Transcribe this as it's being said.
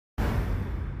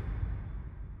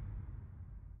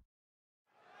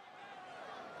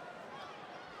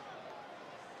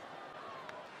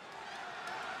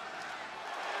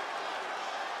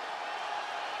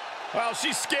Well,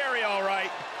 she's scary, all right.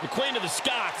 The Queen of the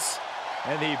Scots.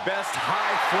 And the best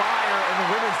high flyer in the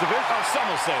women's division. Oh, some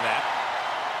will say that.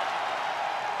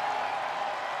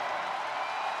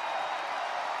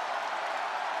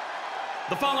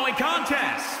 The following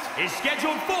contest is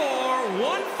scheduled for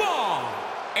one fall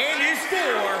and is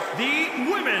for the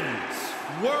Women's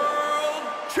World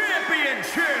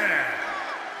Championship.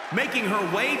 Making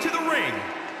her way to the ring,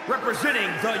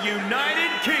 representing the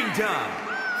United Kingdom,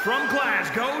 from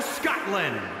Glasgow,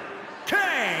 Scotland,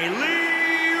 Kaylee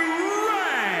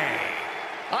Ray.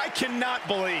 I cannot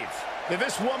believe that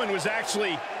this woman was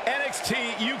actually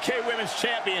NXT UK Women's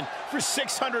Champion for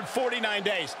 649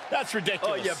 days. That's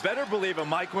ridiculous. Oh, you better believe it,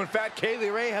 Michael. In fact,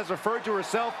 Kaylee Ray has referred to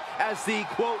herself as the,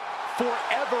 quote,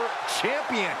 forever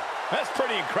champion. That's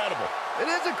pretty incredible. It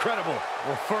is incredible.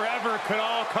 Well, forever could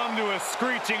all come to a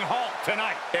screeching halt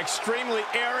tonight. Extremely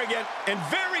arrogant and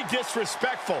very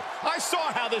disrespectful. I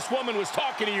saw how this woman was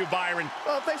talking to you, Byron.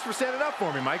 Well, thanks for standing up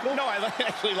for me, Michael. No, I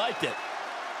actually liked it.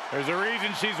 There's a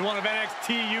reason she's one of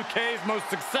NXT UK's most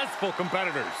successful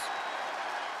competitors.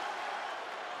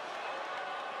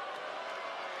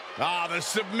 Ah, the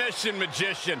submission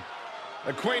magician.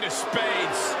 The Queen of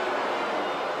Spades.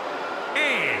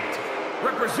 And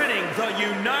representing the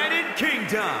United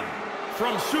Kingdom,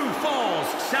 from Sioux Falls,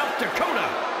 South Dakota,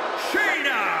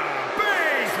 Shayna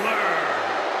Baszler.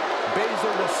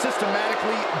 Baszler will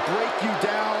systematically break you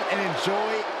down and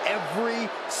enjoy every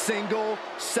single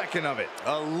second of it.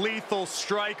 A lethal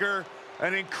striker,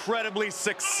 an incredibly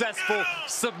successful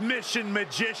submission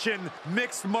magician,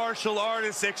 mixed martial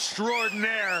artist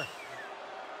extraordinaire.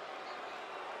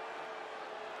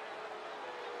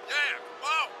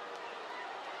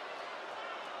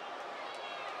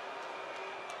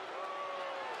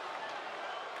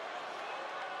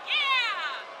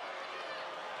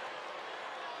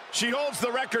 She holds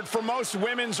the record for most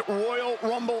women's Royal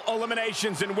Rumble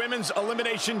eliminations and women's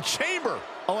Elimination Chamber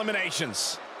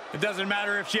eliminations. It doesn't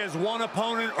matter if she has one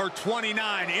opponent or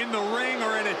 29. In the ring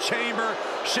or in a chamber,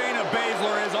 Shayna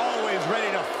Baszler is always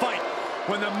ready to fight.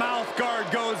 When the mouth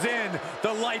guard goes in,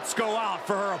 the lights go out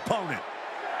for her opponent.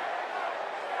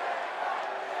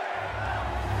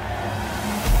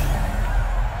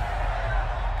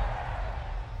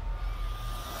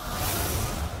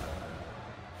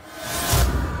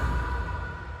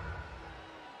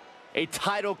 A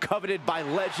title coveted by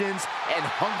legends and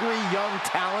hungry young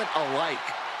talent alike.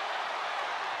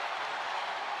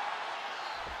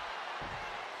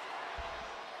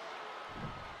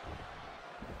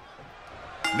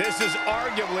 This is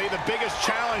arguably the biggest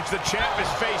challenge the champ has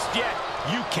faced yet.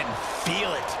 You can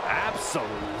feel it.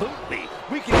 Absolutely.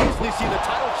 We can easily see the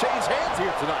title change hands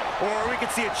here tonight. Or we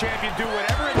could see a champion do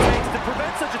whatever it takes to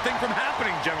prevent such a thing from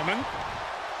happening, gentlemen.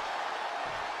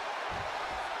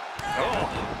 Oh,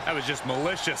 that was just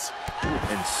malicious.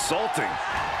 Insulting.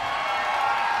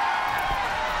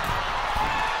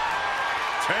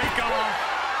 Take off.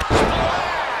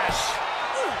 Splash!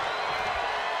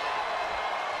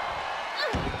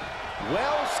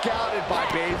 Well scouted by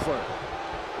Baszler.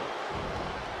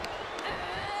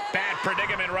 Bad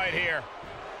predicament right here.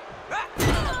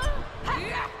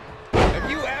 Have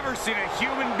you ever seen a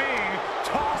human being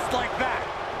tossed like that?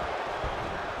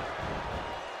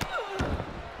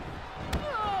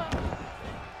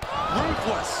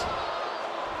 Ruthless.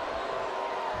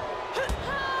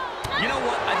 You know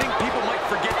what? I think people might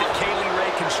forget that Kaylee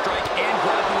Ray can strike and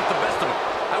grapple with the best of them.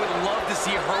 I would love to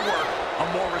see her work a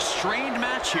more restrained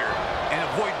match here and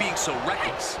avoid being so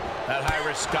reckless. That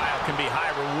high-risk style can be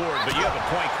high reward, but you have a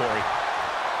point, Corey.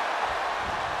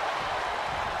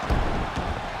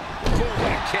 Boom,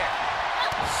 what a kick.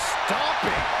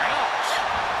 Stomping. Ouch.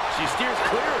 She steers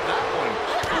clear of that one.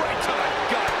 Right to the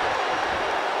gut.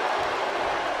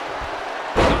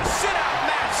 A sit-out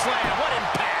mat slam. What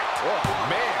impact. Oh,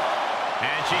 man.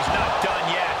 And she's not done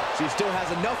yet. She still has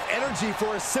enough energy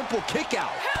for a simple kick out.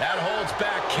 That holds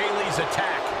back Kaylee's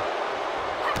attack.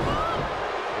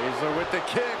 Baszler with the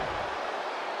kick.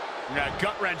 That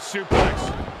gut-wrench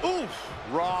suplex. Oof.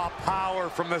 Raw power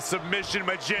from the submission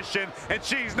magician, and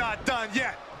she's not done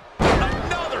yet.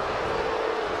 Another.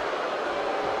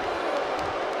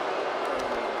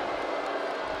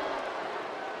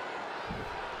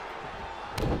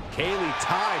 Kaylee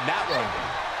timed that one.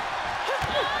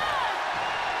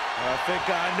 I think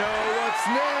I know what's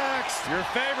next. Your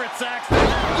favorite, Saxton.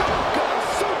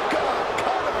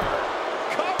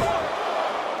 Cover.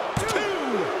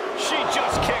 Two. She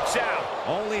just kicks out.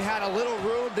 Only had a little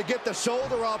room to get the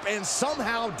shoulder up and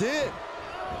somehow did.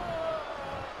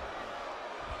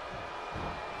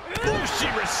 Ooh, she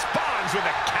responds with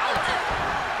a counter.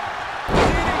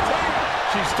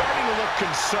 She's starting to look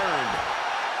concerned.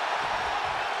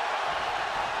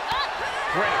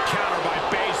 Great counter by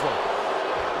Baszler.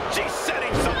 She's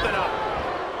setting something up.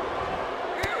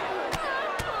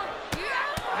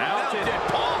 Mounted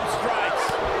palm strikes.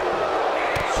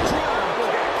 Strong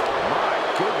kick. My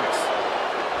goodness.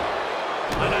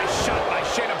 A nice shot by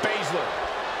Shayna Baszler.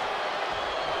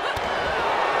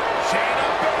 Shayna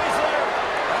Baszler.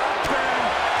 Up and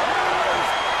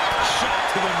shot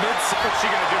to the midsection. What's she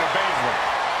gonna do to Baszler?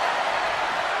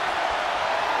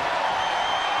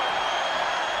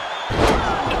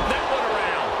 Turned that one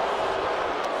around.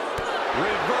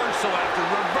 Reversal after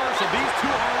reversal. These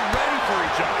two aren't ready for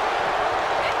each other.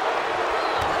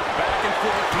 Back and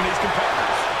forth from these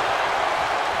competitors.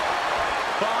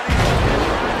 Bodies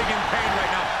writhing in pain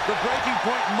right now. The breaking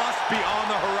point must be on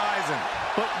the horizon.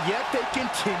 But yet they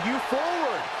continue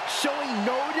forward, showing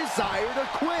no desire to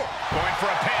quit. Going for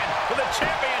a pin for the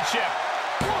championship.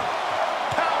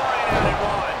 Powering out at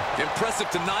one. Impressive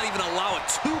to not even allow a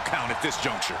 2 count at this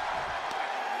juncture.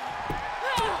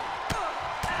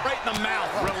 Right in the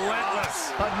mouth.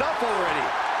 Relentless. Enough already.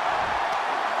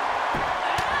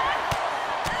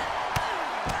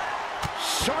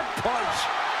 Sharp punch.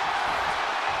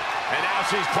 And now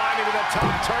she's climbing to the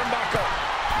top turnbuckle.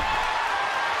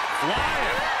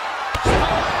 Flying.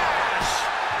 Splash.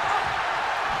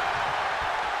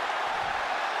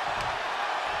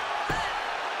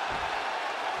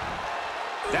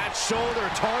 That shoulder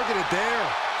targeted there.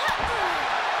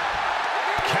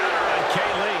 Counter on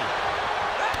Kaylee.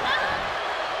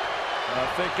 I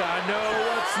think I know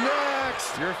what's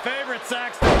next. Your favorite,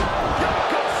 Saxton.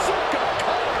 Yokosuka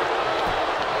cover.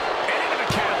 And into the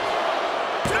count.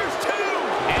 There's 2.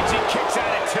 And she kicks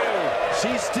out at 2.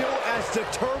 She's still as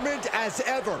determined as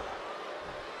ever.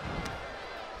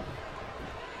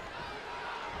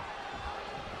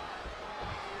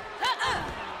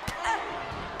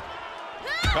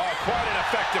 Oh, quite an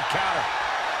effective counter.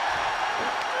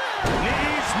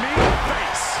 Knees meet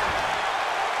face.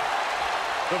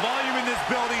 The volume in this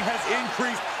building has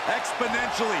increased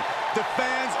exponentially. The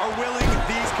fans are willing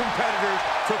these competitors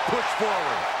to push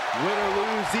forward. Win or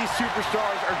lose, these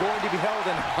superstars are going to be held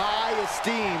in high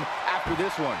esteem after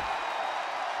this one.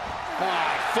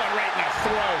 Foot right in the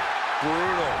throat.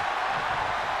 Brutal.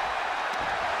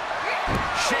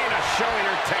 Shayna showing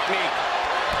her technique.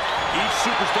 Each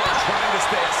superstar trying to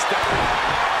stay a step.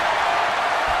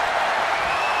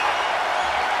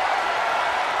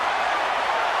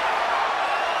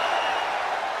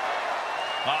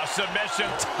 Submission.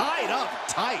 Tied up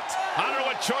tight. I don't know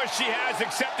what choice she has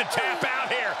except to tap out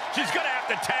here. She's going to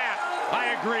have to tap.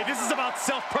 I agree. This is about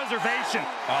self-preservation.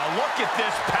 Look at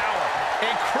this power.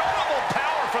 Incredible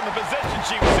power from the position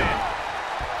she was in.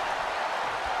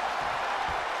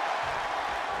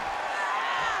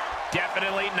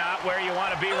 Definitely not where you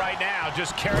want to be right now.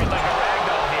 Just carried like a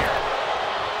ragdoll here.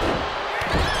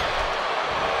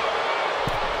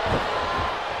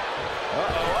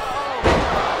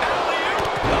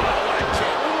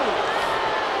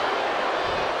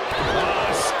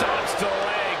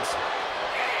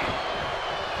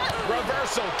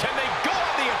 Reversal. Can they go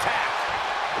on the attack?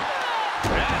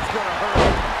 That's going to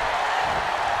hurt.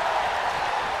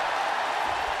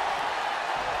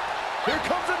 Here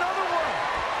comes another one.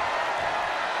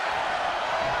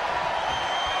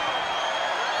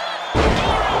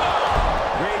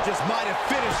 Ray just might have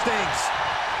finished things.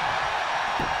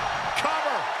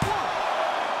 Cover.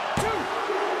 1, 2.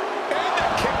 And the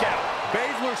kick out.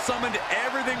 Baszler summoned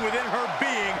everything within her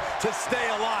being to stay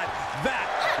alive. That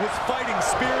was fighting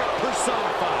spirit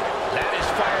personified. That is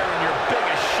firing your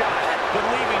biggest shot, but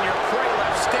leaving your prey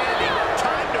left standing.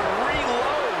 Time to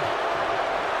reload.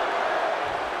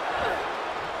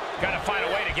 Got to find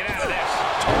a way to get out of this.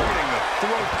 Targeting the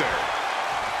throat there.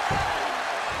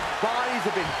 Bodies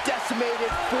have been decimated,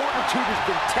 fortitude has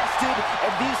been tested,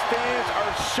 and these fans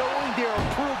are showing their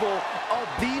approval of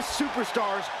these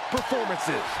superstars'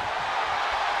 performances.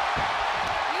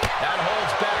 That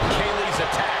holds back Kaylee's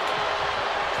attack.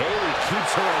 Kaylee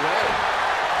keeps her away.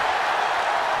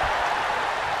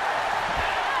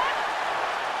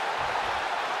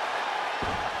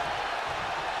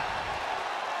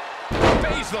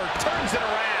 Baszler turns it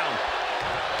around.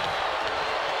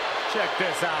 Check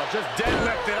this out. Just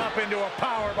deadlifted up into a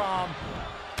powerbomb.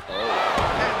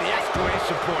 And the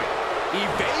exclamation point.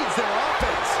 Evades their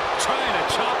offense. Trying to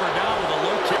chop her down with a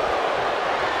low kick.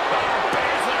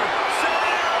 Baszler, set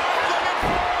out, looking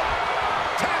for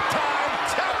tap time,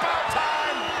 tap out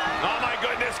time. Oh my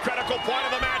goodness, critical point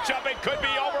of the matchup. It could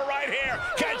be over right here.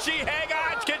 Can she hang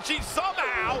on? Can she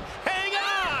somehow hang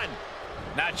on?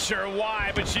 Not sure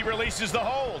why, but she releases the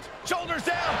hold. Shoulders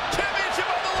down, championship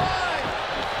on the line.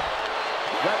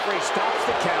 Referee stops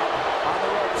the count on the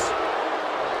ropes.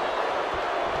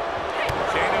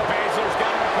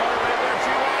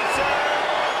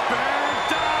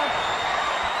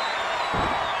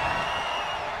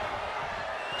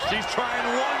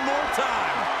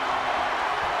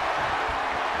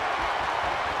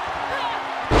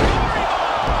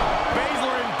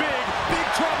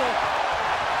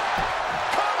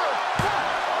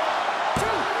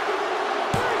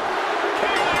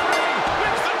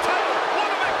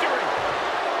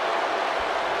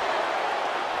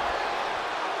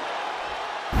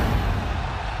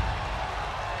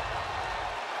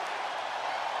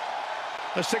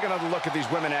 Let's take another look at these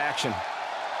women in action.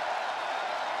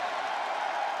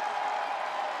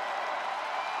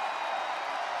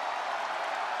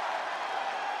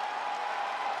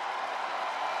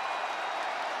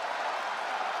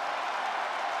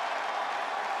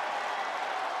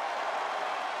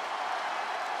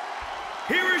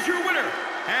 Here is your winner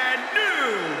and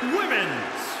new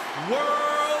Women's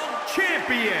World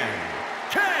Champion,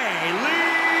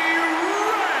 Kaylee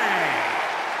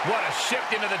Ray. What a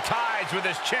shift into the tides with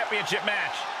this championship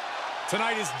match.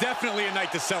 Tonight is definitely a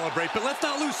night to celebrate, but let's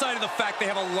not lose sight of the fact they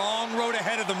have a long road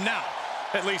ahead of them now.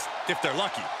 At least, if they're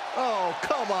lucky. Oh,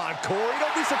 come on, Corey.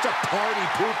 Don't be such a party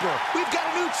pooper. We've got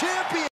a new champion.